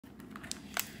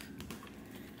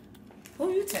Who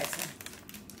you texting?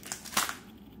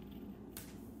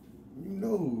 You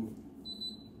know who.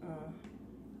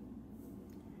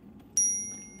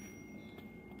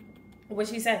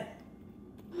 What'd she say?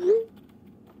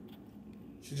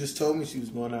 She just told me she was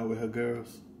going out with her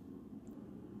girls.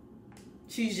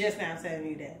 She's just now telling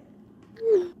you that.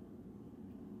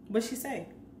 What'd she say?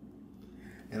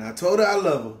 And I told her I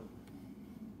love her.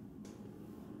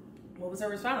 What was her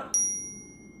response?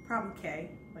 Probably K.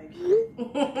 Like,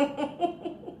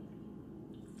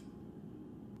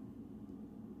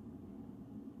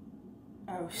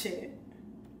 oh shit.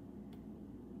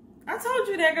 I told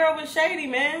you that girl was shady,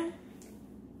 man.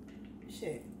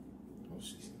 Shit. Oh,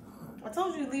 she's not. I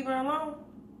told you to leave her alone.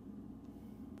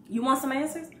 You want some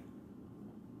answers?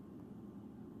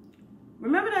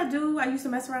 Remember that dude I used to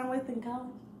mess around with in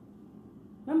college?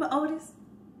 Remember Otis?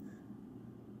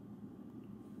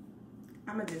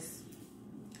 Let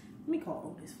me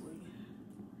call Otis for you.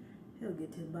 He'll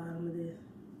get to the bottom of this.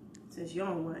 Since you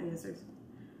don't want answers.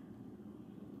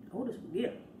 Otis will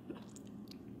get them.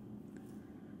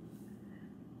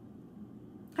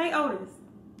 Hey, Otis.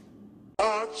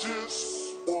 I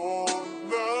just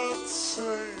wanna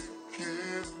take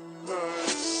it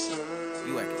nice.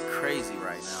 You acting crazy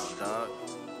right now, dog.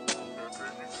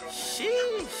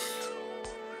 Sheesh.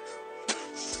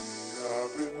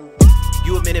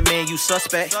 You admitted, man, you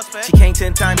suspect. She came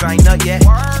 10 times, I ain't nut yet. She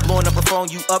blowing up her phone,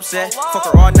 you upset. Fuck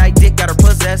her all night, dick got her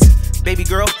possessed. Baby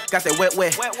girl, got that wet.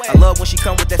 I love when she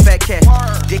come with that fat cat.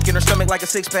 Dick in her stomach like a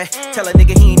six-pack. Tell a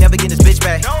nigga he ain't never getting his bitch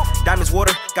back. Diamonds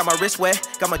water, got my wrist wet.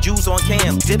 Got my jewels on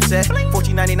cam, dipset.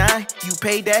 $14.99, you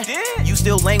paid that? You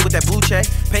still lame with that blue check.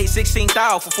 Paid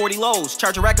 $16,000 for 40 loads.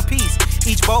 Charge a rack a piece,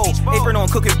 each bowl. Apron on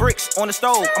cooking bricks on the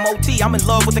stove. I'm OT, I'm in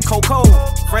love with the cocoa.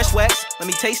 Fresh wax, let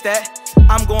me taste that.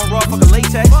 I'm going raw, fuck a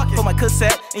latex. Put my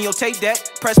cassette in your tape deck.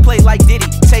 Press play like Diddy,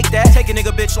 take that. Take a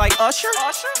nigga bitch like Usher.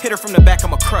 Hit her from the back,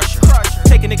 I'm a crusher.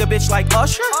 Take a nigga bitch like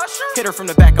Usher. Hit her from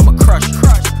the back, I'm a crusher.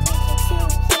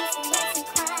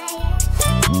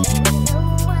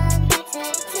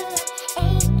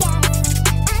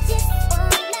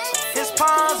 It's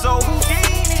Ponzo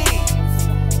Houdini.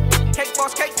 Cake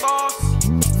boss.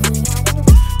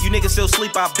 You niggas still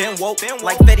sleep, I been woke.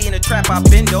 Like Fetty in the trap, I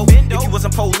been dope. If you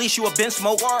wasn't police, you a been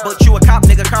smoke. But you a cop,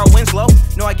 nigga, Carl Winslow.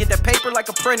 Know I get that paper like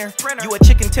a printer. You a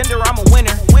chicken tender, I'm a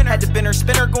winner. Had to bend her,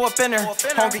 spinner, go up in her.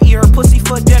 Hungry, eat her pussy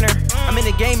for dinner. I'm in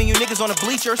the game and you niggas on the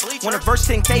bleachers. Want a verse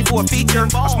 10K for a feature.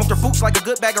 I smoked her boots like a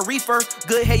good bag of reefer.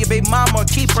 Good hair, your baby mama,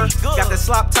 keep her. Got that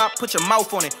slop top, put your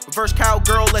mouth on it. Reverse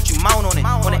cowgirl, let you mount on it.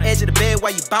 On the edge of the bed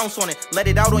while you bounce on it. Let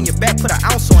it out on your back, put an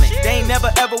ounce on it. They ain't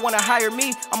never ever wanna hire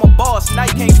me. I'm a boss, now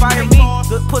you can't fire me.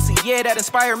 Good pussy, yeah, that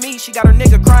inspire me. She got her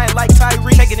nigga crying like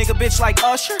Tyrese. Take a nigga bitch like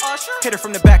Usher. Hit her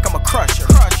from the back, I'm a crusher.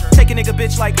 Take a nigga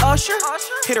bitch like Usher.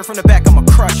 Hit her from the back, I'm a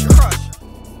crusher.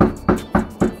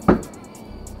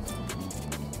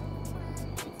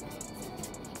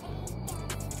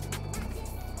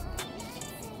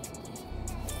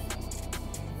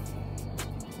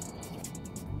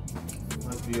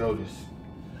 Must be Otis.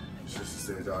 Sister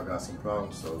said y'all got some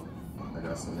problems, so I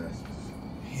got some answers.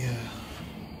 Yeah.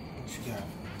 What you got?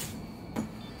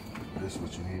 This is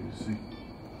what you need to see.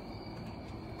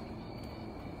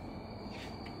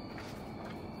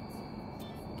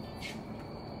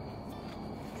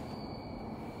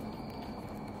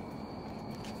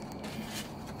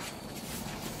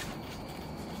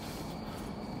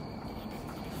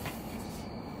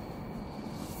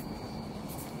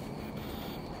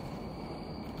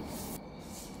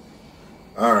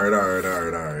 All right.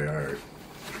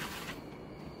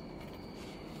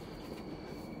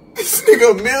 This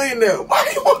nigga a millionaire. Why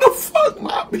do you want to fuck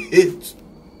my bitch?